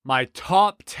my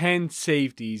top 10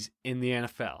 safeties in the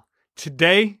NFL.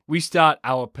 Today, we start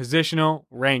our positional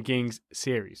rankings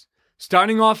series.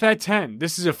 Starting off at 10,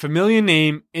 this is a familiar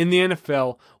name in the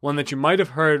NFL, one that you might have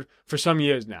heard for some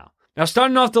years now. Now,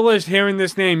 starting off the list, hearing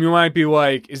this name, you might be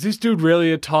like, is this dude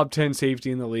really a top 10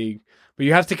 safety in the league? But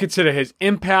you have to consider his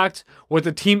impact, what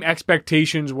the team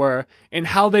expectations were, and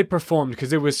how they performed,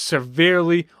 because it was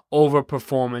severely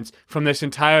overperformance from this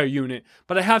entire unit.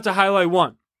 But I have to highlight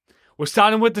one. We're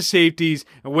starting with the safeties,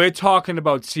 and we're talking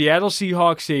about Seattle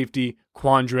Seahawks safety,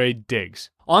 Quandre Diggs.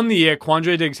 On the year,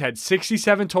 Quandre Diggs had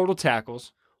 67 total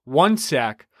tackles, 1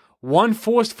 sack, 1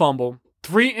 forced fumble,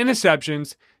 3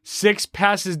 interceptions, 6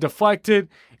 passes deflected,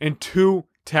 and 2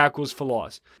 tackles for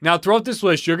loss. Now, throughout this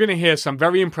list, you're going to hear some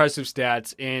very impressive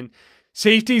stats in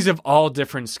safeties of all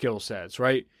different skill sets,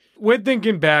 right? We're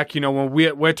thinking back, when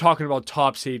we're talking about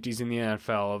top safeties in the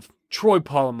NFL of Troy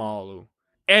Polamalu,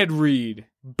 Ed Reed,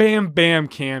 Bam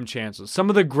Cam Chancellor, some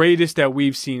of the greatest that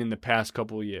we've seen in the past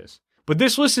couple of years. But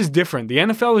this list is different. The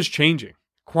NFL is changing.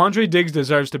 Quandre Diggs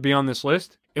deserves to be on this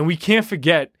list, and we can't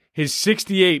forget his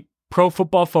 68 Pro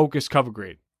Football Focus cover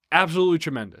grade. Absolutely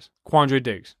tremendous. Quandre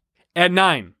Diggs. At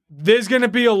 9, there's going to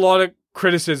be a lot of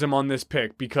criticism on this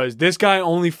pick because this guy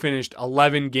only finished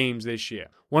 11 games this year.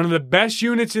 One of the best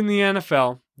units in the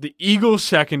NFL, the Eagles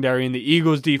secondary and the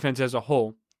Eagles defense as a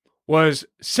whole, was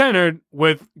centered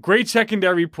with great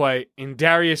secondary play in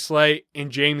Darius Slay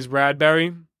and James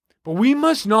Bradbury. But we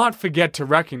must not forget to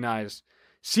recognize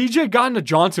C.J.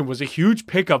 Gardner-Johnson was a huge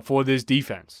pickup for this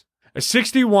defense. A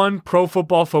 61 Pro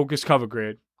Football Focus cover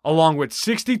grade, along with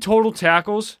 60 total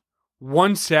tackles,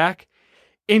 1 sack,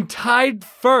 and tied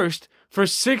first for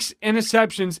 6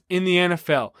 interceptions in the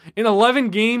NFL. In 11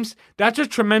 games, that's a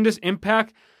tremendous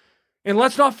impact. And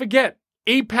let's not forget,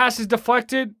 8 passes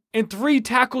deflected and 3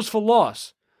 tackles for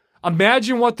loss.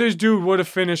 Imagine what this dude would have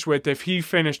finished with if he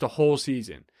finished a whole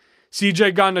season.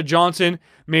 C.J. Gardner-Johnson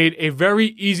made a very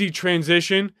easy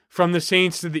transition from the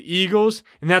Saints to the Eagles,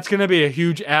 and that's going to be a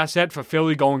huge asset for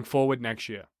Philly going forward next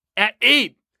year. At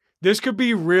 8, this could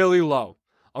be really low.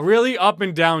 A really up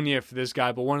and down year for this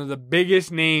guy, but one of the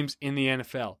biggest names in the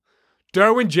NFL.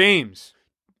 Derwin James.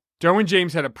 Derwin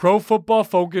James had a Pro Football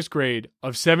Focus grade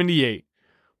of 78,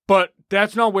 but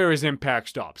that's not where his impact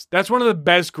stops. That's one of the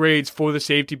best grades for the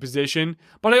safety position,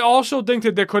 but I also think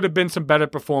that there could have been some better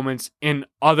performance in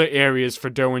other areas for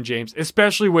Derwin James,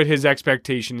 especially with his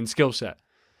expectation and skill set.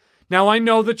 Now, I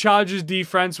know the Chargers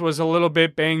defense was a little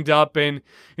bit banged up, and,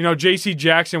 J.C.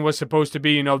 Jackson was supposed to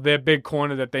be, their big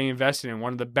corner that they invested in,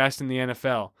 one of the best in the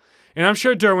NFL. And I'm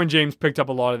sure Derwin James picked up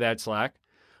a lot of that slack.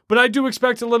 But I do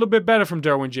expect a little bit better from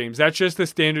Derwin James. That's just the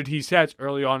standard he sets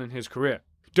early on in his career.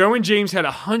 Derwin James had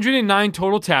 109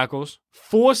 total tackles,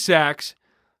 4 sacks,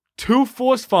 2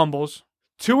 forced fumbles,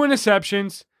 2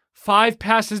 interceptions, 5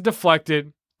 passes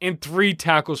deflected, and 3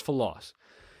 tackles for loss.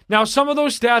 Now, some of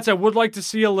those stats I would like to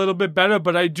see a little bit better,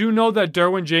 but I do know that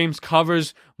Derwin James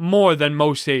covers more than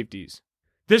most safeties.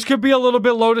 This could be a little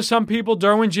bit low to some people.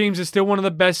 Derwin James is still one of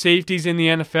the best safeties in the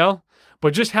NFL,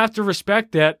 but just have to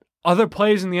respect that other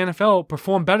players in the NFL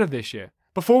perform better this year.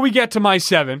 Before we get to my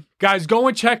 7, guys, go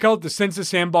and check out the Cincy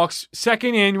Sandbox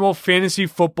 2nd Annual Fantasy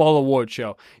Football Award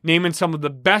Show, naming some of the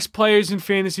best players in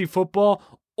fantasy football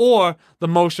or the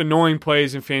most annoying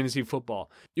players in fantasy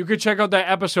football. You can check out that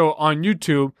episode on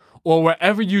YouTube or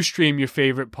wherever you stream your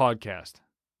favorite podcast.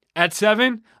 At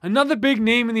 7, another big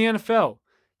name in the NFL,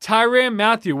 Tyrann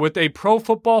Mathieu with a Pro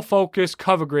Football Focus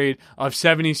cover grade of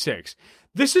 76.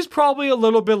 This is probably a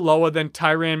little bit lower than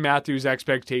Tyrann Mathieu's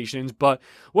expectations, but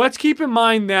let's keep in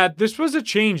mind that this was a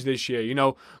change this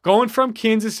year. Going from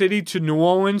Kansas City to New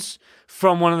Orleans,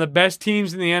 from one of the best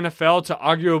teams in the NFL to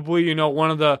arguably,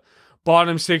 one of the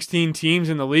bottom 16 teams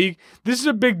in the league. This is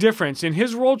a big difference, and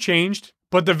his role changed,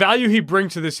 but the value he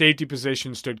brings to the safety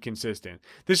position stood consistent.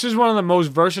 This is one of the most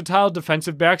versatile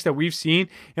defensive backs that we've seen,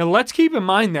 and let's keep in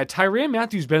mind that Tyrann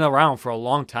Mathieu's been around for a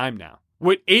long time now.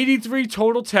 With 83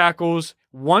 total tackles,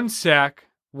 1 sack,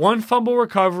 1 fumble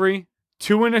recovery,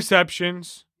 2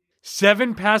 interceptions,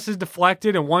 7 passes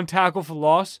deflected, and 1 tackle for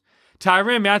loss,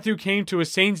 Tyrann Mathieu came to a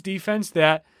Saints defense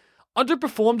that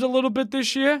underperformed a little bit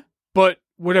this year, but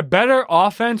with a better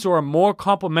offense or a more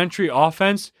complementary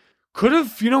offense, could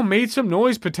have, made some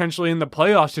noise potentially in the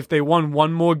playoffs if they won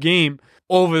one more game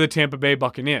over the Tampa Bay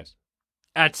Buccaneers.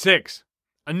 At 6,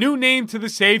 a new name to the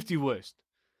safety list.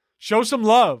 Show some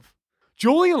love.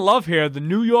 Julian Love here, the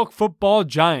New York Football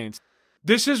Giants.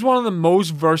 This is one of the most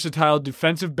versatile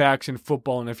defensive backs in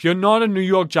football, and if you're not a New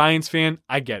York Giants fan,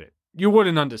 I get it. You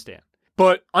wouldn't understand.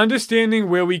 But understanding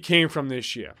where we came from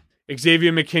this year,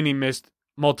 Xavier McKinney missed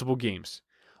multiple games.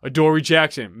 Adoree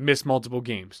Jackson missed multiple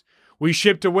games. we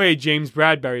shipped away James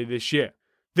Bradbury this year.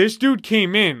 This dude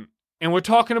came in, and we're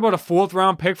talking about a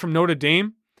 4th-round pick from Notre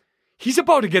Dame. He's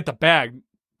about to get the bag.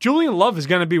 Julian Love is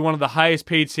going to be one of the highest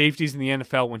paid safeties in the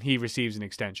NFL when he receives an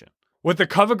extension. With a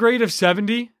cover grade of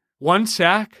 70, 1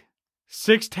 sack,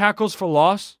 6 tackles for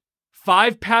loss,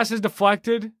 5 passes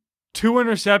deflected, 2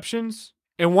 interceptions,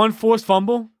 and 1 forced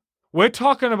fumble, we're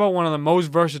talking about one of the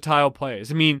most versatile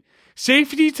players. I mean,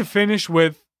 safety to finish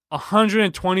with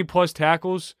 120 plus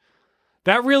tackles,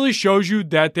 that really shows you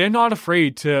that they're not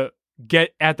afraid to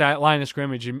get at that line of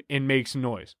scrimmage and make some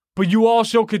noise. But you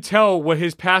also could tell with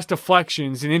his past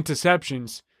deflections and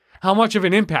interceptions how much of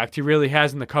an impact he really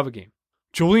has in the cover game.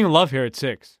 Julian Love here at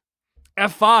 6. At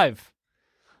 5,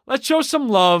 let's show some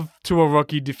love to a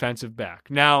rookie defensive back.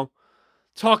 Now,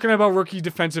 talking about rookie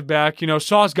defensive back,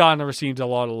 Sauce Gardner received a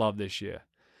lot of love this year.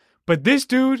 But this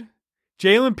dude,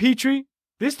 Jalen Petrie,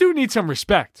 this dude needs some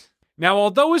respect. Now,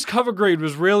 although his cover grade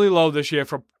was really low this year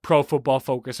for Pro Football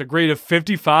Focus, a grade of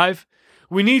 55,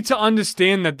 we need to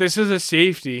understand that this is a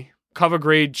safety. Cover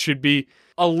grade should be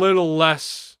a little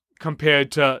less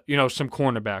compared to, some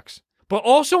cornerbacks. But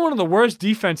also one of the worst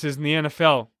defenses in the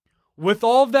NFL. With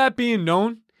all of that being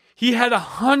known, he had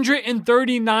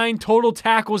 139 total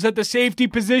tackles at the safety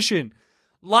position.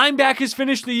 Linebackers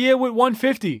finished the year with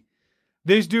 150.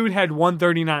 This dude had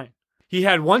 139. He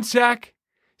had 1 sack,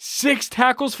 6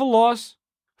 tackles for loss,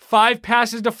 5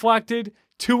 passes deflected,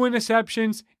 2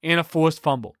 interceptions, and a forced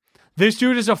fumble. This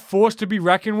dude is a force to be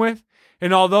reckoned with,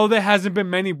 and although there hasn't been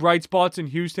many bright spots in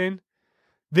Houston,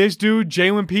 this dude,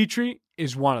 Jalen Petrie,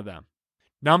 is one of them.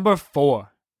 Number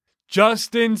 4,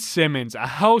 Justin Simmons, a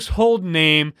household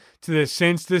name to the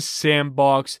Since the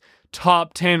Sandbox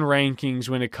top 10 rankings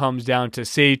when it comes down to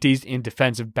safeties and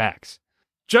defensive backs.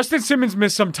 Justin Simmons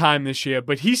missed some time this year,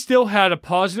 but he still had a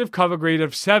positive cover grade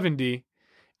of 70,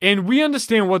 and we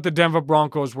understand what the Denver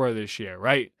Broncos were this year,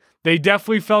 right? They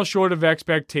definitely fell short of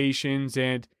expectations,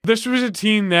 and this was a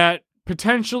team that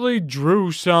potentially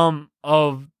drew some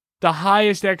of the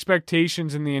highest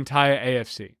expectations in the entire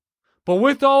AFC. But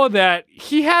with all of that,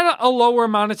 he had a lower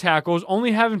amount of tackles,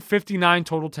 only having 59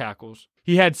 total tackles.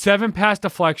 He had 7 pass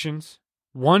deflections,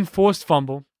 1 forced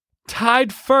fumble,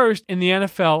 tied first in the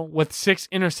NFL with 6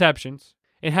 interceptions,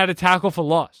 and had a tackle for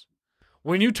loss.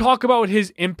 When you talk about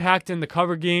his impact in the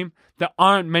cover game, there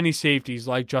aren't many safeties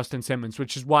like Justin Simmons,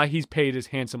 which is why he's paid as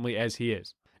handsomely as he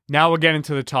is. Now we're getting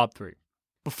to the top 3.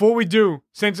 Before we do,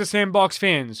 Since the Sandbox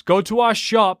fans, go to our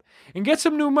shop and get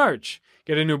some new merch.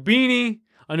 Get a new beanie,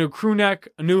 a new crew neck,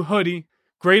 a new hoodie,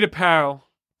 great apparel,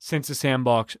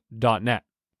 sincethesandbox.net.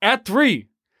 At 3,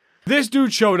 this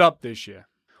dude showed up this year.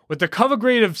 With a cover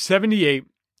grade of 78,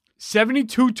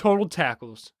 72 total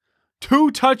tackles, 2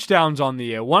 touchdowns on the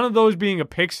year, one of those being a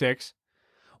pick 6,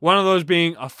 one of those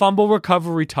being a fumble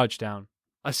recovery touchdown,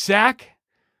 a sack,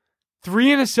 3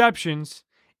 interceptions,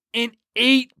 and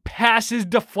 8 passes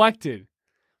deflected.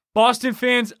 Boston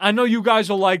fans, I know you guys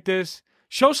will like this.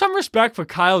 Show some respect for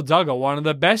Kyle Duggar, one of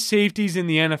the best safeties in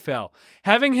the NFL.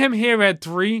 Having him here at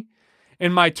 3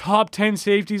 in my top 10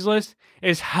 safeties list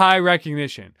is high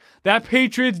recognition. That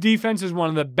Patriots defense is one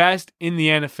of the best in the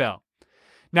NFL.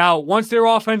 Now, once their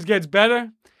offense gets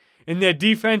better and their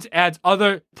defense adds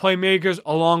other playmakers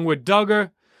along with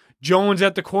Duggar, Jones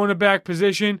at the cornerback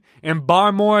position, and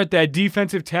Barmore at that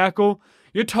defensive tackle,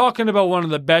 you're talking about one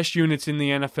of the best units in the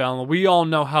NFL, and we all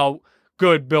know how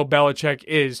good Bill Belichick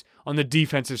is on the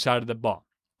defensive side of the ball.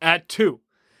 At 2,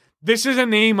 this is a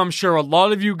name I'm sure a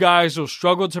lot of you guys will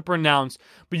struggle to pronounce,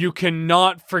 but you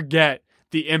cannot forget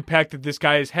the impact that this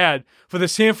guy has had for the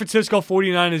San Francisco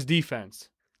 49ers defense.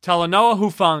 Talanoa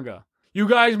Hufanga. You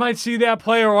guys might see that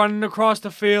player running across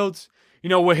the fields,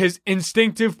 with his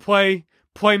instinctive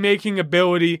playmaking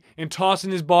ability, and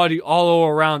tossing his body all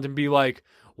around and be like,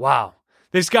 wow,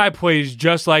 this guy plays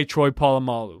just like Troy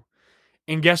Polamalu.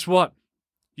 And guess what?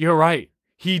 You're right.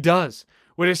 He does.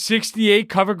 With a 68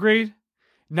 cover grade,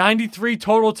 93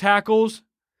 total tackles,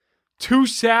 2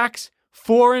 sacks,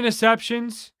 4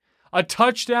 interceptions, a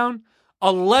touchdown,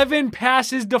 11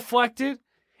 passes deflected,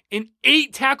 and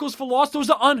 8 tackles for loss. Those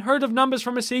are unheard of numbers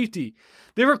from a safety.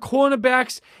 There are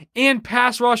cornerbacks and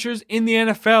pass rushers in the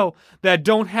NFL that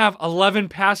don't have 11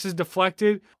 passes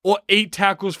deflected or 8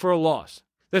 tackles for a loss.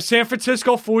 The San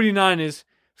Francisco 49ers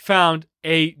found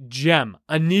a gem,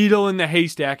 a needle in the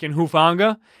haystack in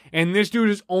Hufanga, and this dude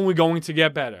is only going to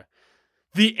get better.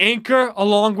 The anchor,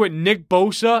 along with Nick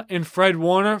Bosa and Fred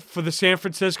Warner for the San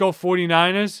Francisco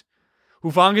 49ers,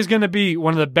 Hufanga is going to be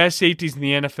one of the best safeties in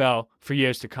the NFL for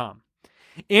years to come.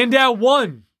 And at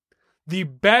 1, the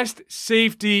best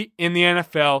safety in the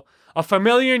NFL, A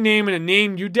familiar name and a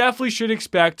name you definitely should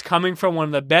expect coming from one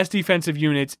of the best defensive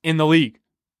units in the league.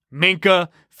 Minkah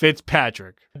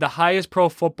Fitzpatrick. The highest Pro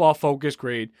Football Focus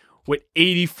grade with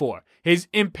 84. His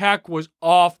impact was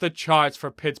off the charts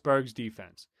for Pittsburgh's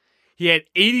defense. He had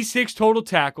 86 total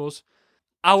tackles.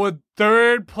 Our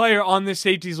third player on this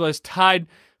safeties list, tied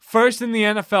first in the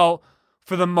NFL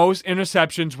for the most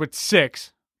interceptions with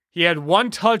 6. He had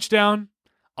 1 touchdown,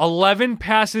 11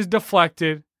 passes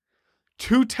deflected,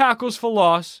 2 tackles for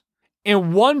loss,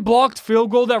 and 1 blocked field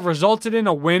goal that resulted in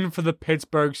a win for the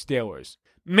Pittsburgh Steelers.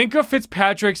 Minkah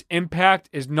Fitzpatrick's impact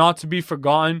is not to be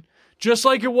forgotten, just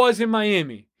like it was in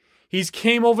Miami. He's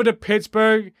came over to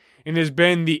Pittsburgh and has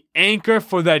been the anchor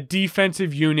for that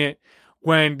defensive unit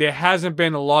when there hasn't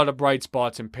been a lot of bright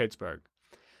spots in Pittsburgh.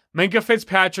 Minkah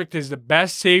Fitzpatrick is the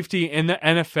best safety in the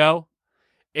NFL,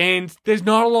 and there's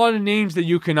not a lot of names that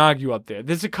you can argue up there.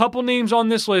 There's a couple names on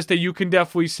this list that you can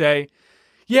definitely say,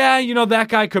 yeah, that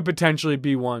guy could potentially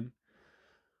be one.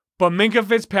 But Minkah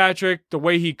Fitzpatrick, the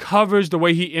way he covers, the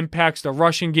way he impacts the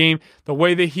rushing game, the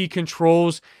way that he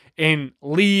controls and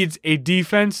leads a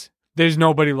defense, there's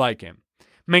nobody like him.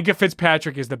 Minkah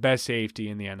Fitzpatrick is the best safety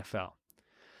in the NFL.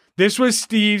 This was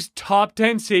Steve's top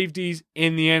 10 safeties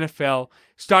in the NFL,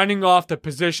 starting off the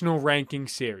positional ranking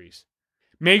series.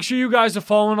 Make sure you guys are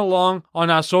following along on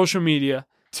our social media,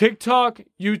 TikTok,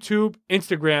 YouTube,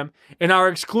 Instagram, and our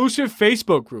exclusive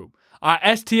Facebook group, our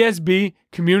STSB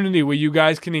community, where you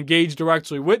guys can engage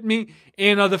directly with me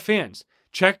and other fans.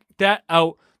 Check that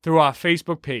out through our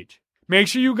Facebook page. Make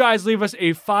sure you guys leave us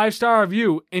a 5-star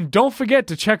review, and don't forget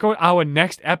to check out our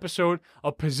next episode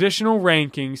of Positional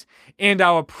Rankings and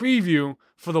our preview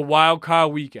for the Wild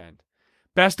Card Weekend.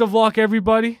 Best of luck,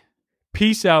 everybody.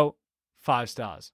 Peace out. 5 stars.